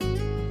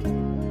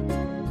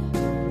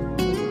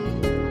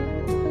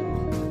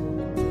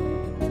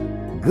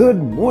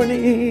Good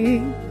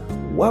morning!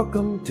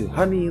 Welcome to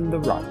Honey in the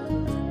Rock,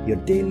 your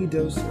daily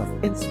dose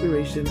of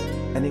inspiration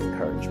and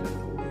encouragement.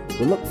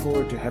 We look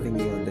forward to having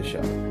you on the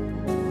show.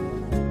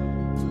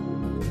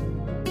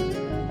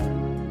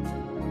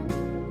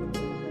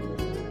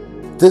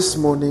 This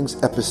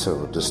morning's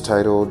episode is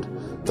titled,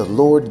 The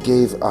Lord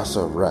Gave Us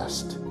a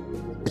Rest.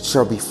 It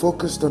shall be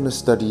focused on the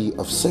study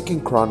of 2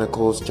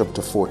 Chronicles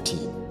chapter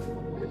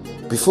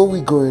 14. Before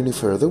we go any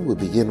further, we'll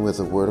begin with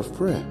a word of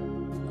prayer.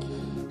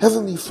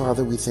 Heavenly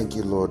Father, we thank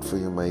you, Lord, for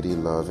your mighty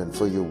love and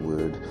for your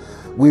word.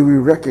 We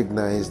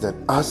recognize that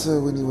Asa,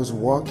 when he was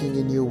walking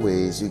in your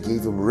ways, you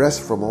gave him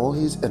rest from all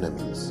his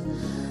enemies.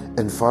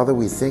 And Father,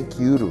 we thank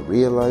you to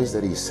realize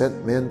that he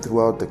sent men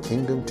throughout the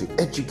kingdom to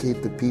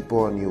educate the people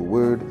on your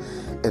word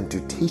and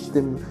to teach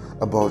them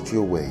about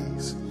your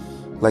ways.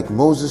 Like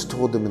Moses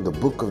told them in the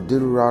book of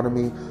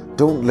Deuteronomy,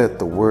 don't let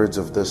the words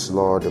of this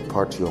law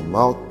depart your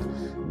mouth.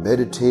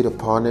 Meditate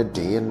upon it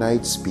day and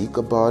night. Speak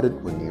about it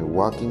when you're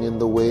walking in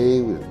the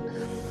way,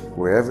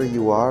 wherever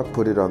you are.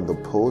 Put it on the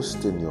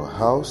post in your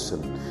house.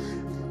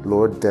 And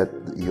Lord, that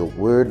your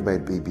word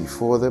might be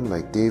before them.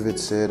 Like David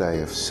said, I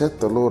have set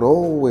the Lord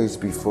always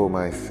before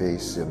my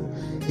face,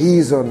 and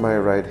he's on my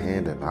right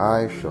hand, and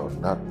I shall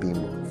not be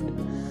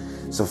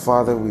moved. So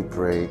Father, we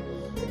pray,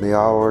 may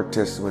our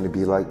testimony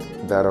be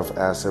like that of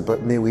Asa,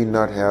 but may we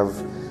not have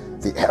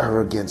the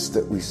arrogance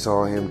that we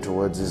saw him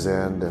towards his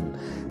end,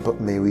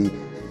 but may we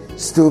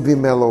still be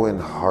mellow in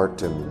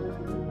heart and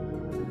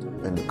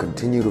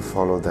continue to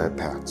follow that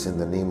path. In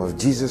the name of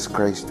Jesus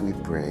Christ we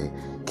pray.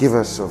 Give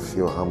us of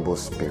your humble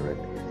spirit.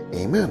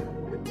 Amen.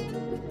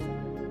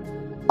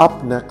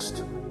 Up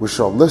next, we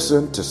shall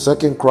listen to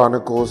 2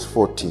 Chronicles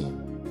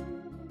 14.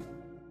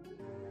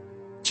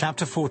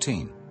 Chapter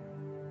 14.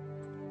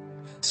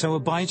 So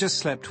Abijah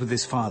slept with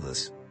his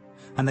fathers,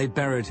 and they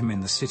buried him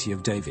in the city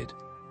of David.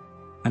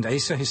 And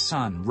Asa his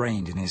son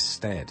reigned in his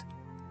stead.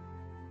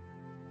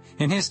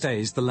 In his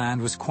days the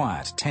land was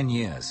quiet 10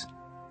 years.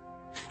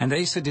 And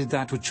Asa did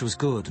that which was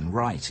good and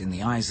right in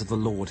the eyes of the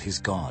Lord his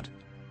God.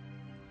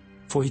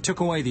 For he took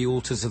away the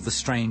altars of the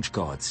strange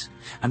gods,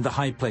 and the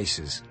high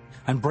places,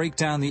 and brake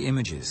down the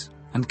images,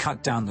 and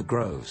cut down the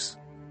groves,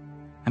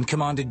 and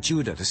commanded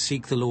Judah to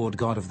seek the Lord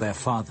God of their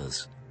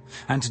fathers,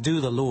 and to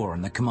do the law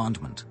and the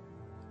commandment.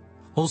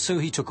 Also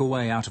he took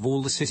away out of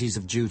all the cities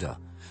of Judah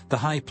the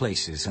high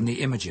places and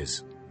the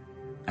images,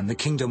 and the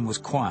kingdom was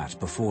quiet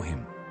before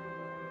him.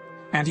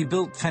 And he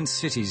built fenced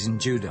cities in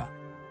Judah,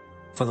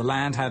 for the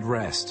land had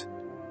rest,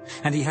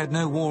 and he had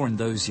no war in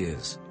those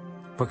years,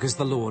 because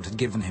the Lord had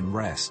given him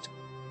rest.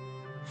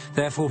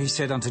 Therefore he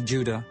said unto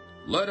Judah,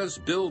 Let us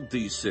build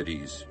these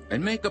cities,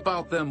 and make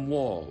about them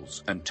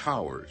walls and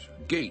towers,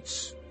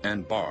 gates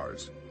and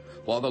bars,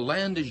 while the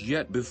land is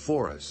yet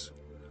before us.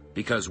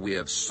 Because we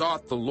have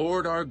sought the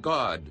Lord our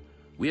God,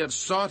 we have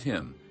sought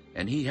him,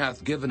 and he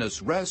hath given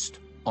us rest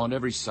on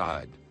every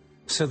side.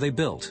 So they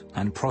built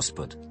and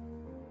prospered.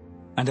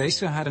 And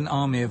Asa had an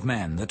army of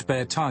men that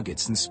bare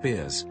targets and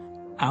spears,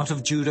 out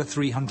of Judah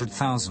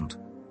 300,000,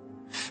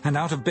 and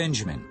out of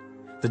Benjamin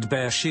that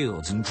bare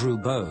shields and drew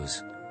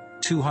bows,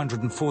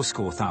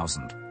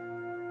 280,000.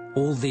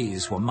 All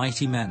these were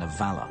mighty men of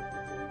valor.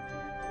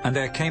 And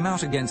there came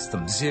out against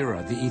them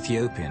Zerah the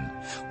Ethiopian,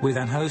 with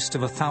an host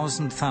of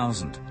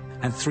 1,000,000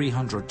 and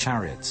 300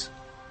 chariots,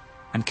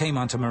 and came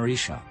unto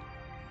Maresha.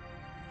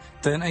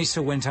 Then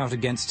Asa went out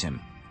against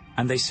him,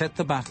 and they set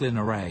the battle in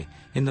array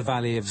in the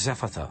valley of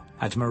Zephathah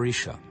at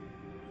Maresha.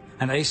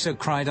 And Asa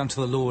cried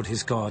unto the Lord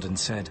his God, and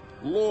said,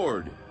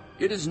 Lord,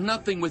 it is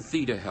nothing with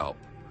thee to help,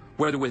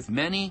 whether with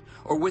many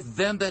or with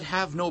them that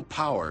have no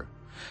power.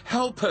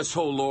 Help us,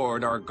 O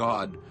Lord our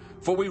God,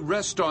 for we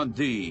rest on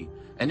thee,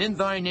 and in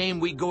thy name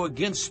we go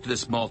against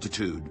this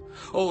multitude.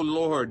 O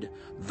Lord,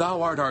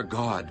 thou art our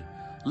God.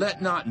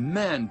 Let not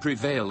men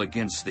prevail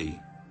against thee.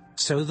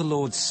 So the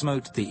Lord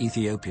smote the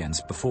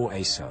Ethiopians before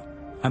Asa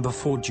and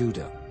before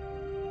Judah,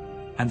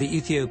 and the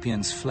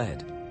Ethiopians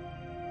fled.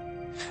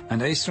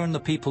 And Asa and the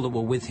people that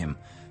were with him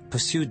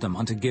pursued them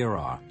unto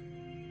Gerar.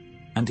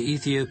 And the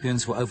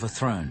Ethiopians were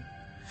overthrown,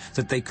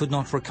 that they could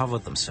not recover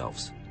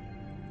themselves.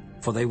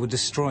 For they were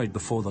destroyed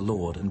before the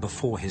Lord and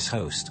before his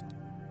host.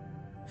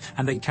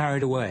 And they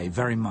carried away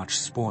very much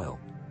spoil.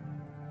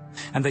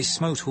 And they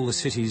smote all the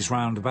cities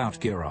round about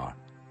Gerar.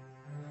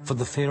 For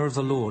the fear of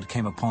the Lord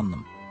came upon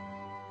them.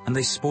 And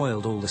they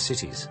spoiled all the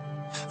cities,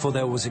 for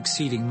there was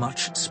exceeding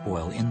much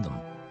spoil in them.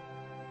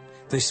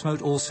 They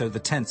smote also the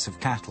tents of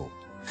cattle,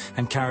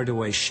 and carried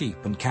away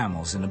sheep and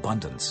camels in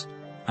abundance,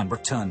 and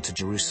returned to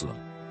Jerusalem.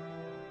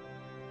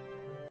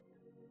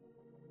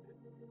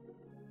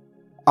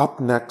 Up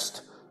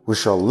next, we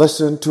shall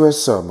listen to a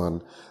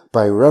sermon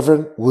by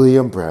Reverend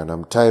William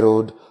Branham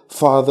titled,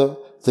 Father,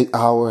 the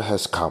Hour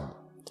Has Come.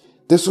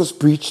 This was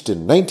preached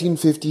in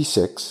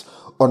 1956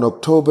 on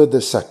October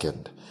the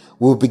 2nd.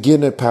 We'll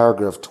begin at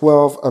paragraph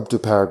 12 up to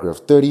paragraph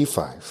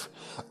 35.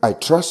 I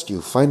trust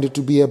you find it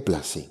to be a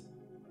blessing.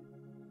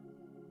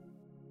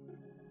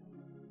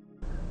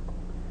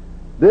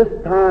 This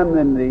time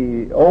in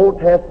the Old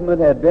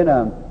Testament had been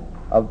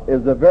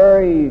is a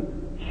very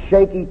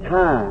shaky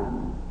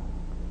time.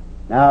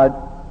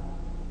 Now,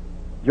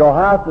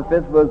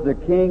 Jehoshaphat was the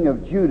king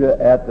of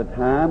Judah at the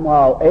time,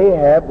 while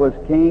Ahab was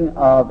king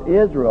of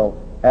Israel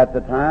at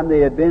the time. They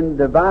had been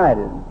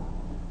divided.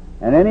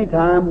 And any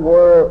time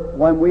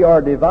when we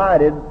are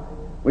divided,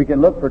 we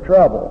can look for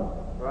trouble.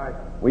 Right.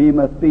 We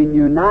must be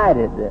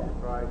united,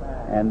 Right.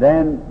 and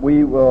then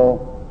we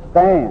will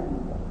stand.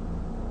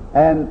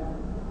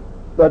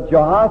 But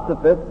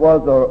Jehoshaphat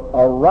was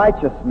a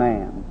righteous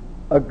man,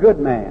 a good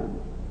man.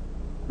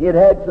 He had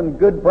had some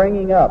good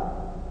bringing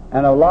up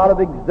and a lot of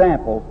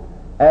examples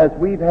as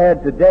we've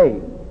had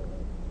today.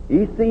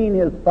 He's seen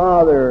his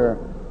father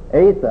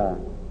Asa,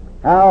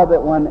 how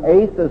that when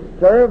Asa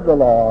served the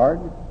Lord,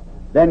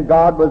 then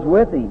God was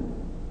with him.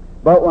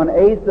 But when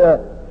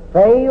Asa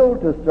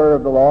failed to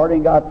serve the Lord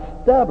and got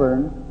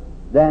stubborn,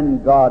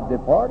 then God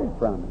departed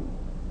from him.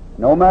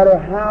 No matter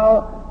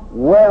how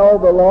well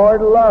the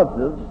Lord loves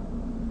us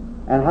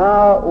and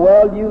how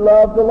well you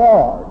love the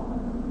Lord,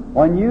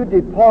 when you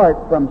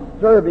depart from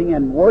serving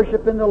and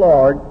worshiping the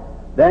Lord,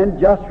 then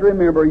just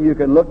remember you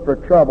can look for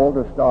trouble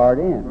to start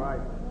in. Right.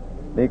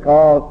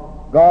 Because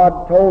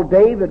God told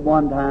David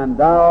one time,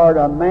 "Thou art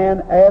a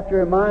man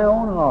after my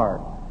own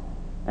heart."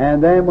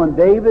 And then when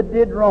David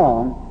did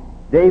wrong,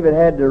 David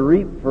had to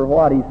reap for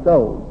what he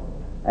sowed.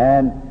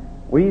 And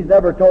he's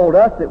never told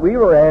us that we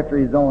were after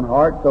his own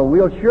heart, so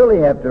we'll surely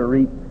have to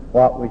reap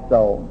what we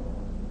sow.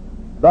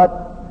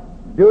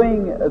 But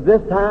during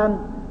this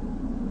time,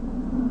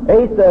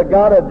 Asa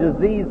got a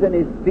disease in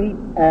his feet,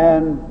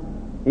 and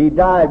he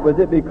died with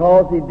it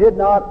because he did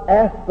not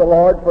ask the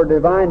Lord for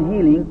divine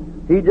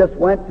healing. He just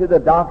went to the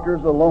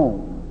doctors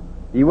alone.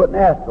 He wouldn't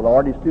ask the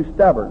Lord. He's too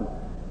stubborn.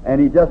 And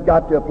he just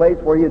got to a place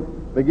where he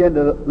began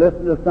to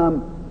listen to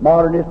some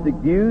modernistic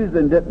views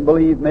and didn't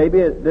believe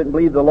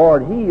the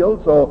Lord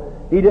healed, so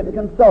he didn't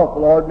consult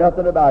the Lord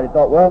nothing about it. He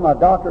thought, well, my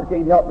doctor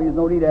can't help me. There's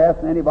no need to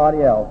ask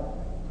anybody else.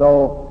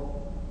 So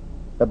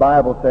the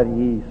Bible said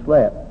he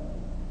slept.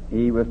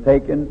 He was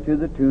taken to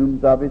the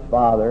tombs of his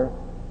fathers,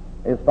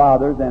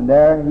 and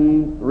there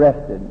he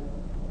rested.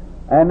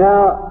 And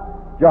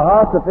now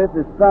Jehoshaphat,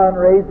 his son,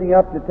 raising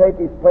up to take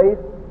his place,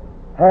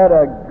 had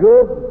a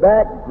good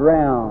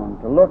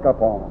background to look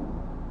upon,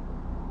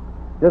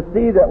 to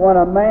see that when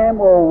a man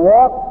will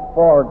walk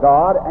for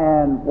God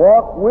and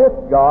walk with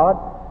God,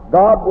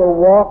 God will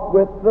walk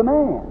with the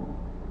man.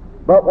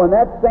 But when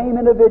that same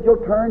individual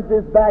turns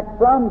his back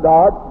from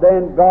God,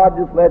 then God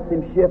just lets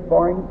him shift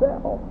for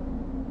himself.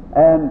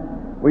 And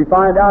we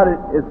find out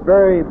it's a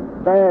very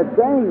bad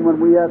thing when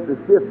we have to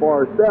shift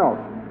for ourselves.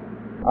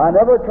 I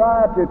never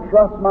try to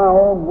trust my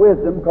own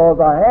wisdom because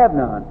I have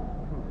none.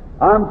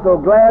 I'm so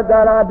glad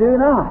that I do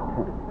not.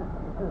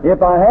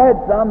 If I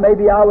had some,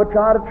 maybe I would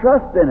try to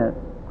trust in it.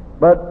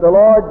 But the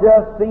Lord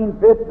just seen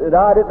fit that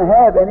I didn't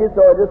have any,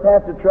 so I just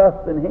have to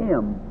trust in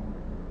Him.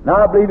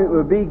 Now I believe it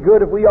would be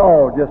good if we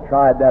all just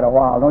tried that a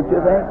while, don't you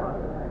think?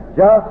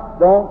 Just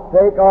don't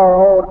take our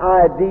own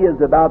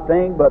ideas about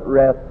things, but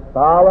rest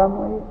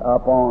solemnly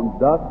upon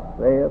thus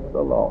saith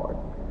the Lord.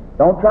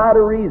 Don't try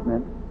to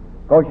reason it,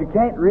 because you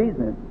can't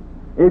reason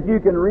it. If you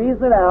can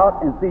reason it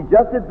out and see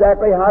just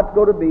exactly how it's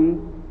going to be,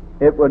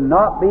 it would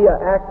not be an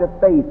act of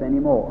faith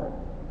anymore.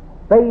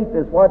 Faith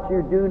is what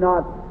you do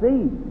not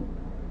see.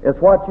 It's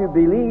what you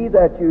believe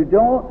that you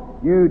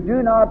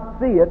do not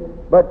see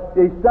it, but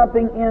there's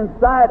something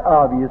inside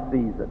of you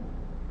sees it.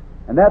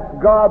 And that's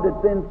God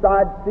that's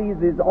inside sees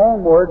His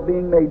own Word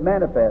being made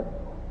manifest.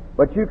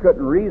 But you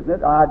couldn't reason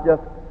it.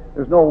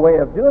 There's no way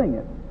of doing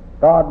it.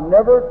 God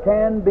never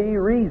can be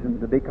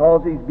reasoned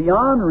because He's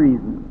beyond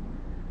reason.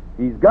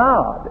 He's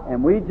God,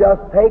 and we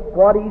just take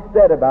what He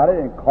said about it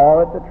and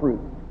call it the truth.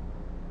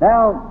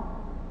 Now,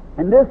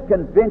 in this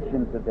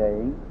convention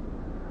today,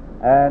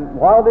 and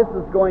while this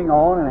is going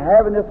on and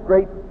having this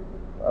great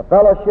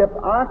fellowship,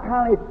 I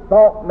kind of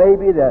thought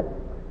maybe that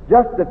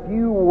just a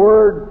few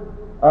words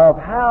of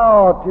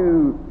how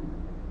to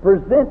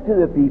present to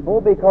the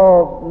people,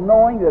 because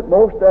knowing that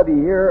most of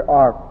you here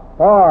are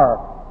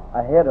far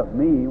ahead of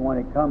me when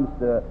it comes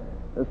to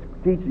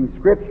teaching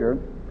Scripture,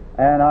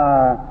 and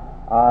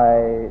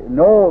I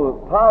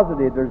know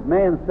positive there's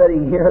men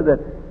sitting here that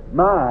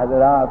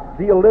I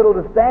feel little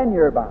to stand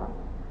here about.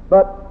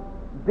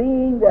 But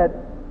being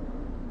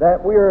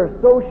that we are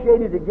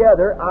associated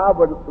together, I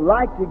would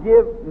like to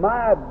give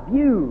my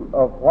view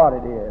of what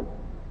it is,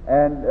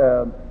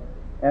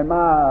 and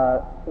my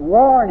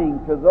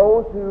warning to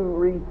those who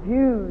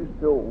refuse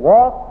to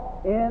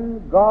walk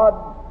in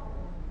God's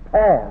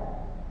path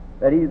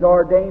that He's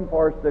ordained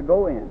for us to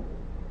go in.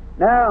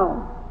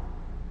 Now,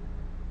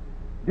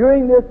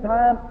 during this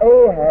time,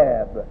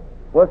 Ahab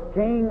was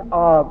king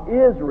of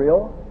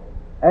Israel,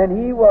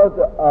 and he was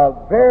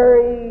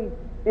very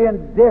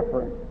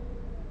indifferent.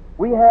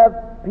 We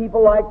have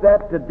people like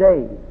that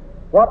today,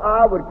 what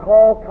I would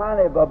call kind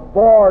of a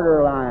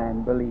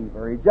borderline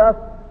believer. He just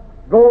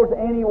goes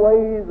any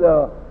way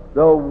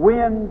the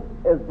wind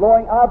is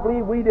blowing. I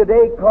believe we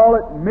today call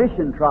it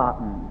mission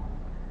trotting.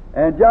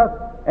 And just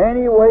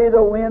any way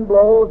the wind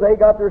blows, they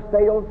got their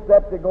sails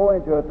set to go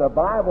into it. The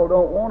Bible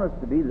don't want us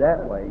to be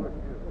that way.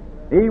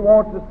 He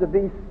wants us to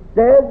be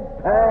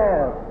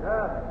steadfast,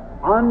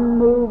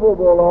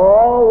 unmovable,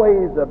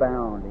 always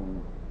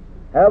abounding.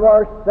 Have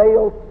our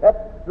sails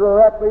set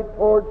directly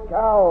towards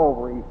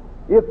Calvary.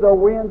 If the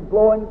wind's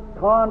blowing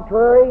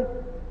contrary,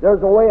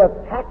 there's a way of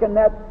tacking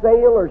that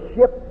sail or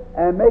ship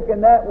and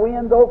making that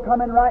wind, though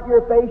coming right in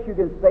your face, you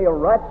can sail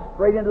right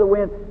straight into the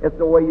wind. It's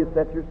the way you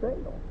set your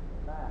sail.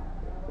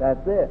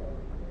 That's it.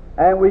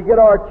 And we get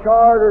our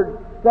charter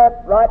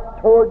set right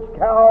towards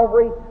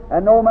Calvary,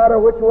 and no matter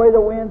which way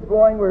the wind's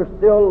blowing, we're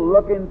still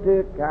looking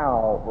to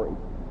Calvary.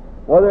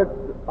 Whether it's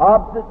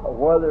opposite,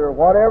 whether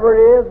whatever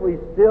it is, we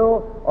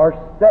still are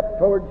set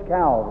towards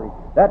Calvary.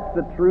 That's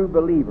the true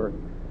believer.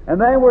 And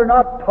then we're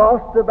not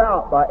tossed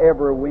about by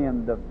every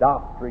wind of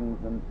doctrines,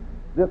 and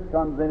this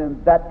comes in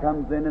and that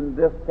comes in and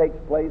this takes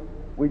place.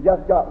 We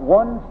just got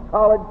one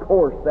solid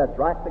course that's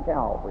right to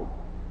Calvary.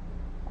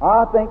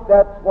 I think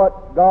that's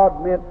what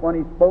God meant when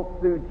He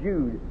spoke through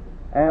Jude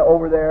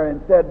over there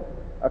and said,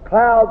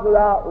 clouds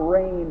without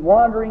rain,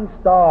 wandering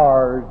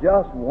stars,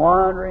 just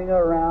wandering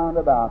around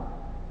about.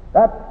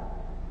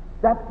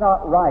 That's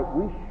not right.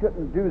 We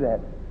shouldn't do that.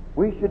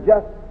 We should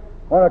just,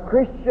 when a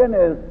Christian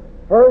is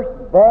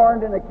first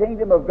born in the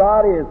kingdom of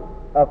God, his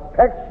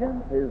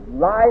affections, his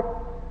life,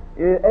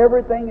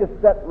 everything is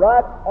set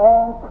right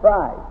on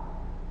Christ.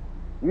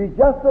 If he's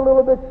just a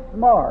little bit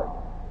smart,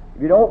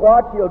 if you don't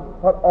watch, he'll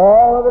put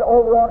all of it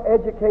over on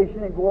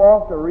education and go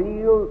off to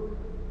real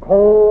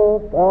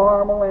cold,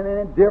 formal, and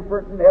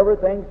indifferent and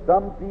everything,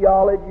 some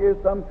theology or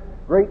some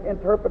great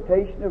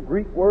interpretation of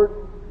Greek words.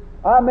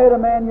 I met a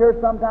man here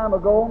some time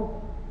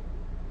ago,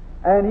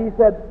 and he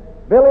said,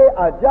 Billy,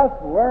 I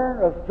just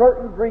learned a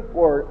certain Greek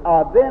word.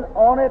 I've been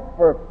on it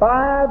for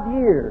 5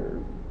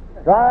 years,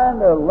 trying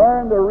to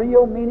learn the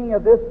real meaning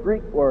of this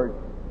Greek word.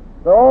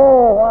 So,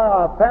 when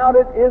I found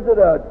it, is it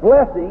a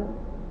blessing?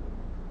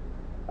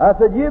 I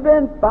said, you've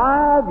been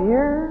 5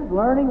 years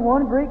learning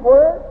one Greek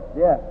word?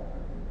 Yeah.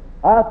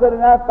 I said, in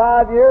that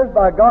 5 years,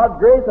 by God's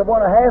grace, I've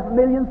won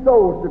 500,000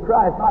 souls to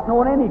Christ, not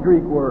knowing any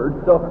Greek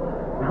word. So,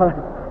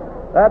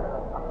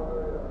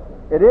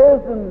 it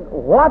isn't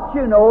what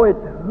you know, it's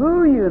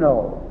who you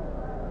know.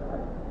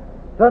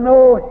 To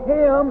know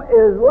Him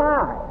is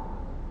life.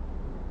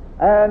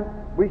 And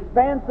we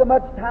spend so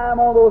much time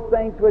on those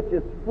things which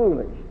is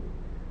foolish.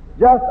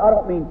 Just, I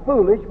don't mean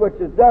foolish, which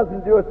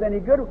doesn't do us any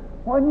good.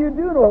 When you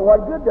do know it,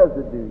 what good does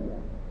it do you?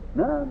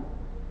 None.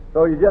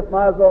 So you just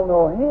might as well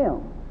know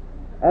Him.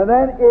 And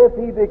then if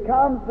he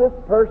becomes this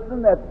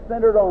person that's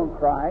centered on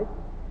Christ,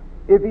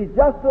 if he's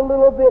just a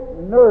little bit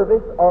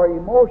nervous or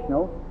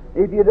emotional,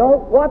 if you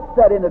don't watch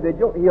that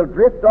individual, he'll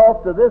drift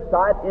off to this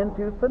side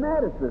into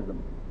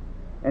fanaticism.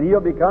 And he'll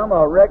become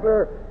a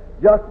regular,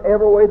 just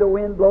every way the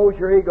wind blows,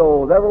 here he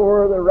goes.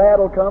 Everywhere the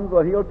rattle comes,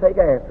 well, he'll take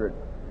after it.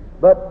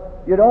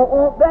 But you don't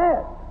want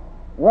that.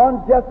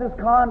 One's just as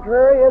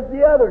contrary as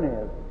the other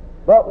is.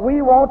 But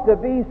we want to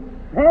be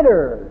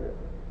centered.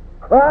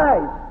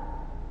 Christ.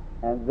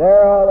 And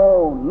there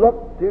alone,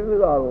 look to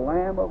the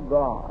Lamb of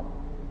God.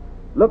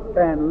 Look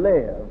and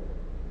live.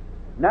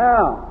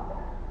 Now,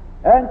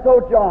 and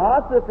so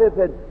Jehoshaphat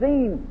had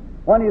seen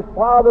when his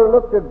father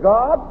looked to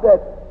God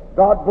that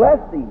God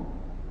blessed him.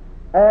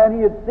 And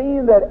he had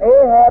seen that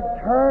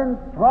Ahab turned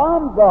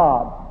from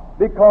God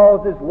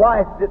because his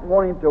wife didn't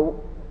want him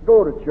to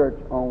go to church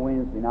on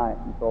Wednesday night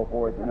and so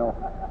forth, you know.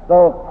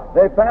 So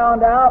they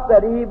found out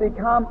that he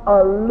become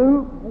a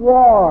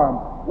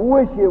lukewarm,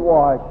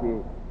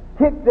 wishy-washy,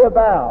 kicked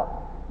about.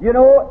 You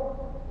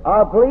know,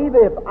 I believe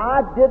if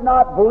I did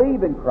not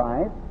believe in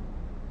Christ,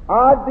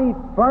 I'd be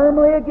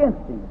firmly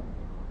against Him.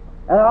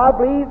 And I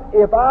believe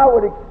if I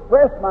would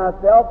express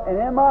myself and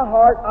in my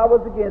heart I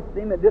was against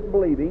Him and didn't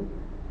believe Him,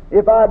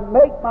 if I'd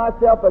make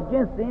myself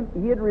against Him,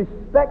 He'd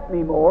respect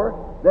me more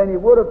than He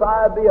would if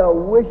I'd be a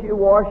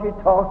wishy-washy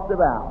tossed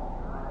about.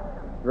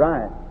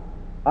 Right.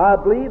 I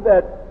believe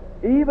that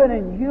even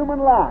in human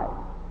life,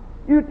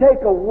 you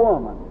take a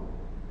woman,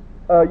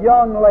 a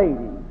young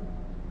lady.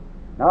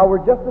 Now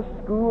we're just a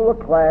school, a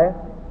class.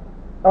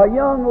 A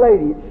young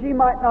lady, she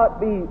might not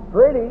be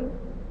pretty,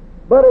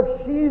 but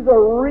if she's a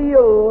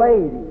real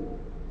lady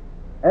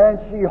and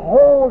she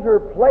holds her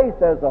place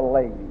as a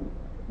lady,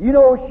 you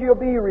know she'll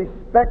be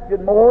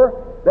respected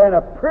more than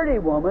a pretty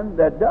woman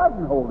that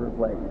doesn't hold her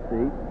place,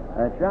 see?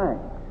 That's right.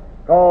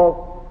 Because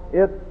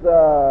it's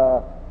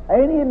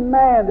any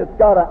man that's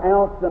got an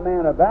ounce of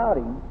man about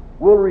him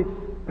will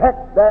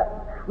respect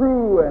that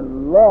true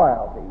and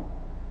loyalty.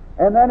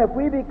 And then if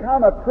we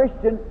become a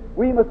Christian,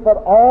 we must put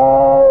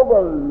all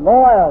the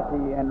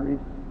loyalty and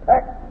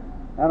respect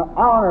and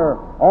honor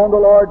on the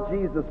Lord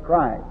Jesus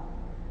Christ.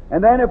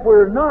 And then if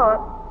we're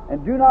not,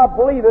 and do not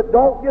believe it,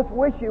 don't just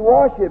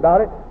wishy-washy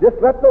about it.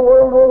 Just let the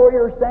world know where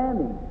you're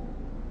standing.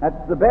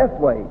 That's the best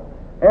way.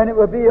 And it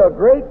will be a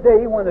great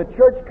day when the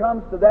church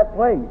comes to that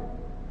place,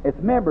 its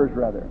members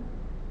rather,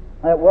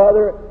 that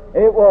whether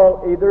it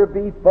will either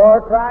be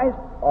for Christ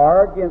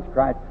or against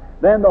Christ.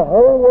 Then the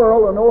whole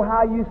world will know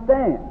how you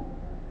stand.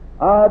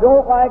 I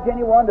don't like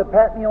anyone to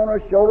pat me on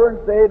the shoulder and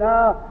say,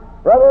 now,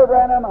 Brother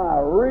Branham, I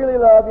really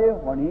love you,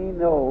 when he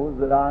knows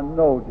that I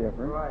know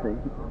different. Right. See?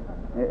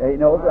 He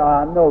knows that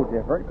I know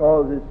different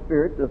because his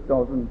spirit just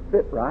doesn't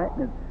fit right,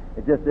 and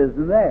it just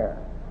isn't there.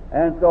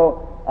 And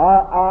so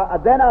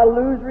then I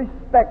lose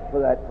respect for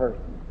that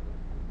person.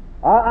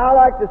 I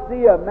like to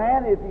see a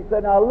man, if he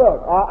said, now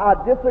look, I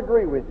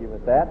disagree with you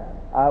with that,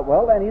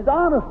 well, then he's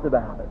honest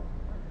about it.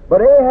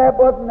 But Ahab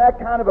wasn't that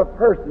kind of a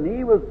person.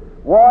 He was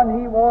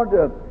one, he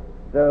wanted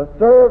to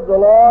serve the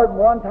Lord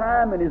one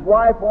time, and his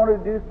wife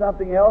wanted to do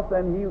something else,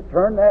 and he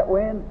turned that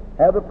way and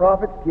had the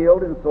prophets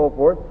killed and so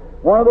forth.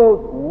 One of those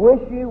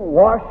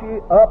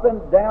wishy-washy, up and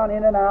down,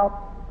 in and out.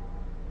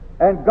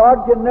 And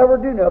God can never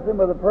do nothing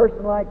with a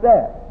person like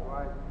that.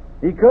 Right.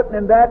 He couldn't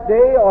in that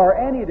day or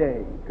any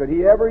day could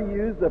he ever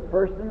use a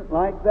person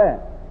like that.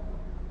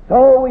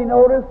 So we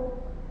notice,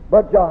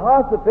 but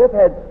Jehoshaphat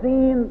had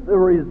seen the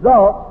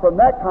results from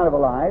that kind of a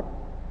life.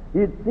 He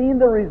had seen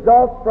the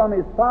results from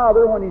his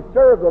father when he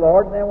served the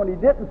Lord, and then when he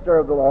didn't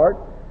serve the Lord.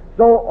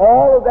 So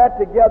all of that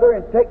together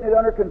and taking it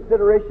under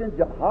consideration,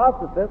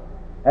 Jehoshaphat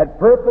had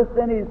purposed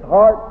in his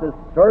heart to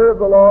serve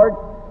the Lord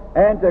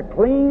and to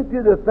cling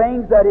to the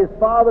things that his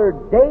father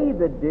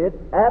David did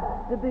at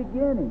the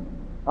beginning.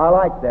 I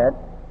like that.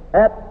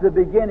 At the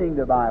beginning,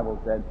 the Bible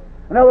said.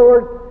 In other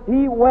words,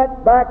 he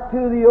went back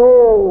to the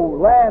old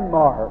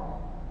landmarks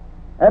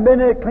and then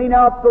to clean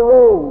out the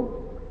roads.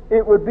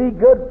 It would be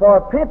good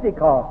for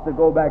Pentecost to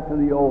go back to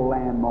the old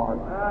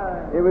landmarks.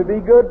 It would be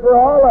good for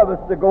all of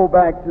us to go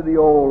back to the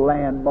old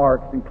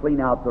landmarks and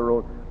clean out the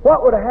roads.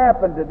 What would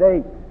happen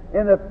today?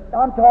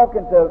 I'm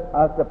talking to,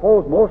 I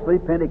suppose, mostly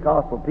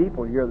Pentecostal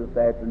people here this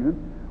afternoon.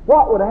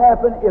 What would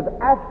happen if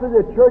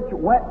actually the church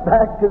went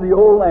back to the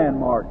old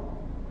landmark?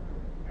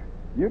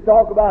 You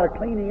talk about a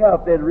cleaning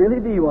up, there'd really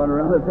be one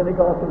around the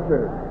Pentecostal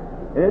church.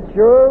 It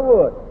sure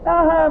would.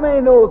 Now, how many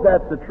knows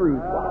that's the truth?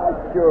 Why,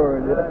 sure.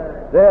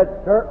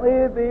 There'd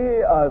certainly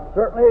be a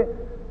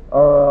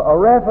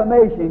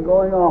reformation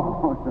going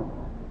on.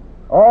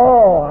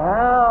 Oh,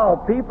 how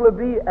people would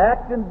be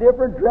acting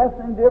different,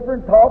 dressing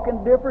different,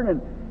 talking different,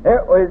 and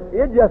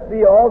it'd just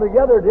be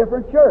altogether a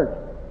different church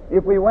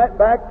if we went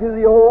back to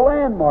the old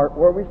landmark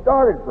where we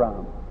started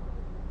from.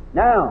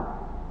 Now,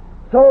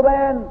 so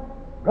then,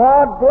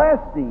 God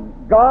blessed him.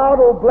 God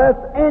will bless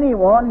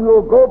anyone who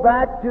will go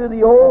back to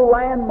the old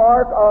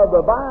landmark of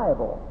the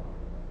Bible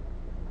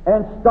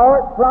and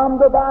start from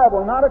the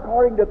Bible, not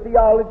according to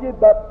theology,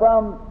 but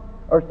from,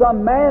 or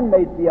some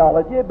man-made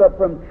theology, but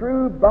from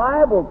true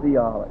Bible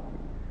theology.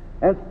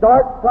 And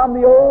start from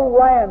the old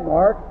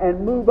landmark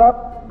and move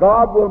up.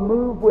 God will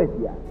move with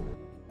you.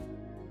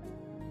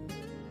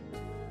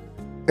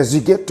 As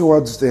we get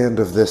towards the end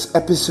of this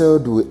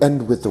episode, we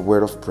end with the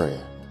word of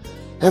prayer.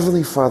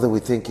 Heavenly Father, we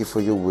thank you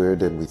for your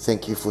word, and we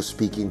thank you for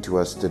speaking to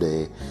us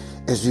today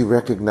as we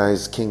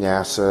recognize King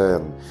Asa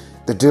and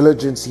the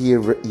diligence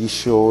he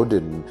showed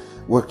in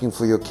working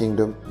for your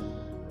kingdom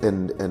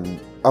and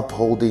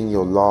upholding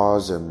your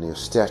laws and your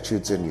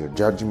statutes and your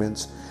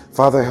judgments.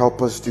 Father,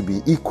 help us to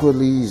be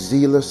equally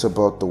zealous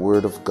about the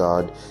word of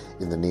God.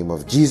 In the name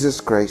of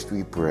Jesus Christ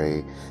we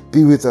pray.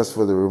 Be with us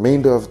for the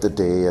remainder of the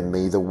day, and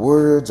may the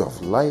words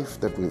of life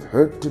that we've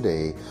heard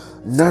today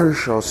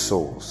nourish our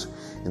souls.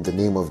 In the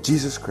name of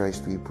Jesus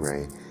Christ we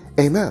pray.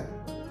 Amen.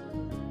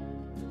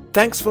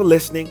 Thanks for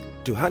listening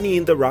to Honey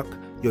in the Rock,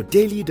 your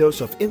daily dose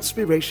of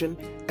inspiration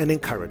and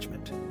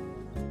encouragement.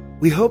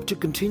 We hope to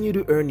continue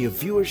to earn your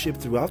viewership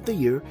throughout the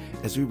year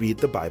as we read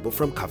the Bible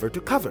from cover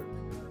to cover.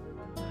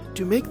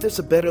 To make this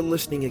a better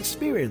listening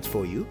experience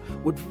for you,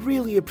 would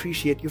really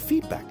appreciate your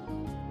feedback.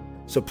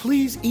 So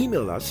please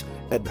email us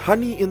at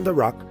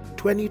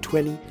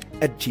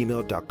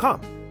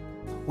honeyintherock2020@gmail.com.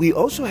 We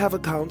also have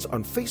accounts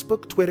on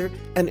Facebook, Twitter,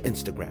 and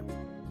Instagram.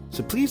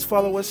 So please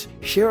follow us,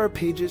 share our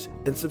pages,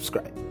 and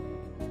subscribe.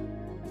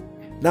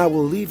 Now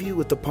we'll leave you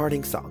with the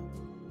parting song.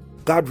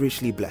 God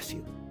richly bless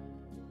you.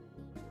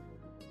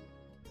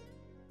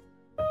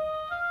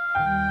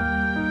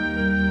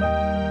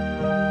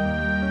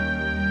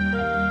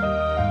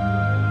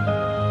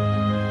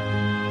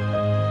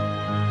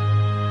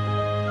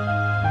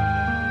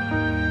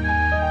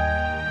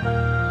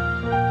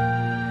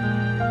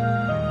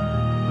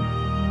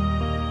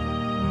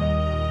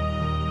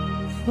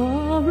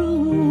 Far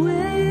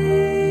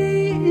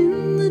away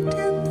in the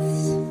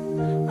depths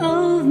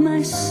of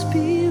my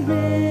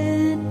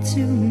spirit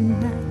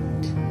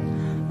tonight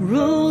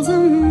rolls a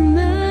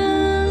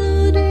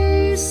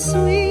melody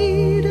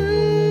sweeter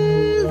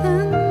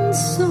than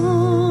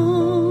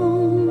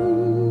song.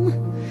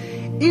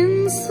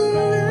 In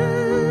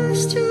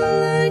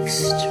celestial-like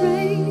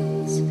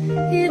strains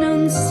it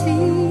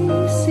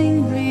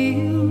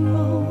unceasingly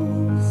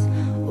rolls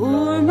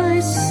o'er my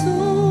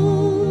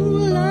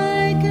soul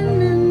like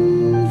an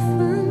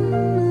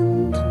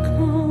infinite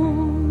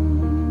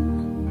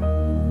calm.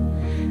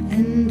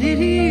 And it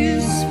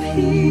is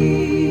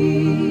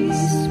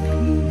peace,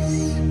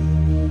 peace,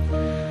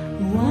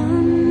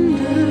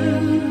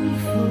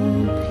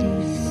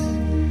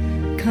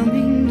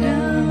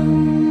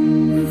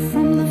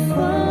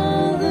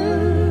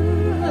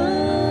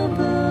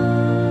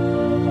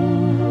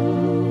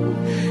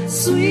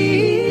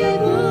 sweet